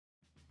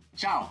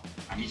Ciao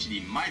amici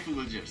di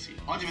MineJerseys,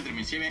 oggi vedremo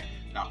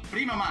insieme la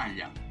prima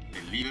maglia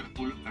del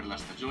Liverpool per la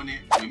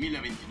stagione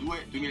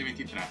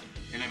 2022-2023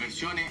 nella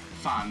versione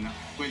fan,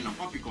 quella un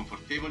po' più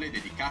confortevole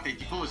dedicata ai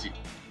tifosi.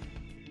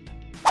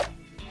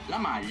 La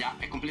maglia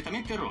è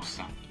completamente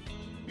rossa.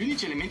 Gli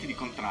unici elementi di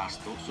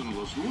contrasto sono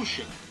lo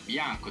swoosh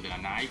bianco della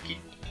Nike,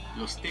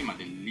 lo stemma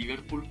del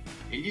Liverpool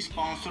e gli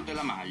sponsor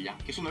della maglia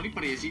che sono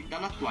ripresi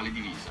dall'attuale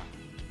divisa.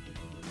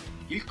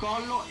 Il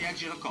collo è a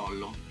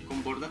giracollo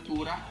con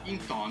bordatura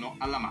in tono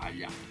alla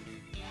maglia.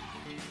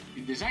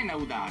 Il design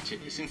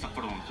audace e senza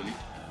fronzoli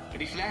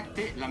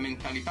riflette la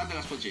mentalità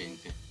della sua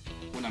gente,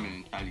 una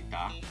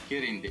mentalità che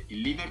rende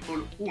il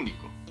Liverpool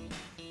unico.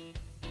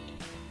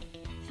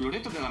 Sul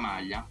retro della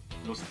maglia,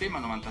 lo stemma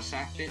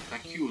 97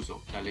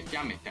 racchiuso dalle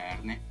fiamme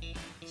eterne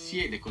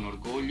siede con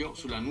orgoglio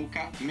sulla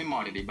nuca in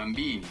memoria dei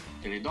bambini,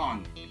 delle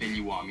donne e degli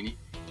uomini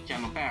che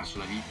hanno perso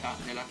la vita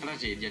nella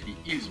tragedia di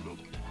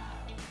Innsbruck.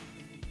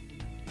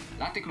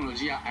 La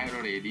tecnologia Aero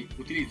Ready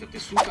utilizza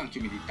tessuto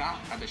antiumidità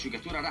ad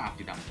asciugatura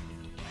rapida,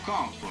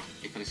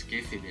 comfort e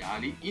freschezza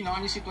ideali in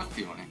ogni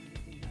situazione.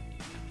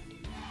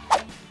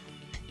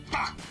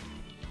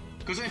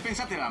 Cosa ne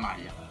pensate della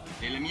maglia?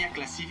 Nella mia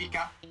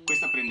classifica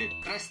questa prende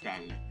 3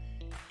 stelle.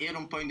 Ero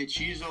un po'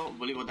 indeciso,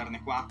 volevo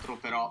darne 4,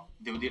 però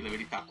devo dire la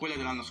verità, quella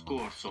dell'anno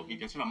scorso mi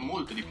piaceva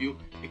molto di più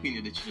e quindi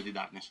ho deciso di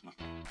darne solo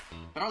 3.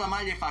 Però la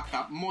maglia è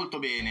fatta molto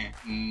bene,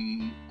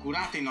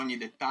 curata in ogni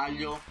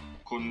dettaglio,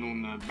 con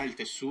un bel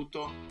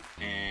tessuto,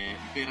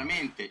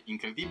 veramente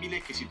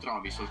incredibile, che si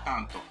trovi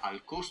soltanto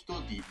al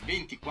costo di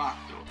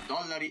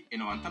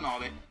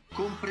 $24,99,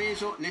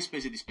 compreso le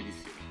spese di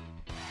spedizione.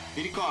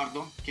 Vi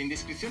ricordo che in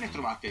descrizione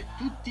trovate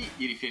tutti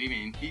i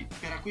riferimenti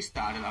per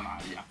acquistare la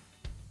maglia.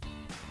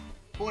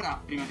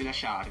 Ora, prima di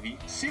lasciarvi,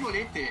 se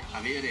volete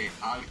avere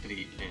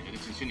altre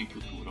recensioni in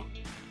futuro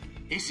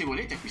e se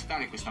volete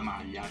acquistare questa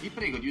maglia, vi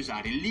prego di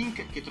usare il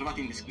link che trovate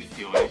in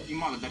descrizione in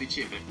modo da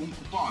ricevere un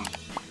coupon di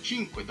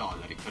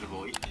 $5 per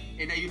voi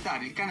ed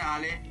aiutare il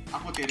canale a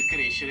poter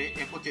crescere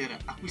e a poter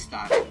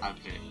acquistare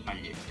altre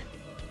magliette.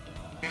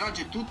 Per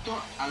oggi è tutto,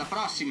 alla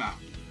prossima!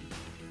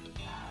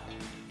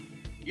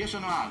 Io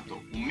sono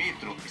alto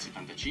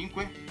 1,75 m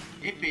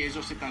e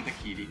peso 70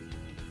 kg.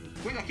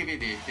 Quella che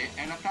vedete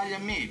è una taglia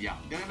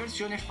media della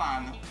versione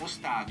fan o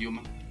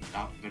stadium,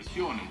 la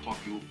versione un po'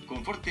 più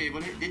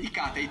confortevole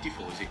dedicata ai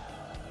tifosi.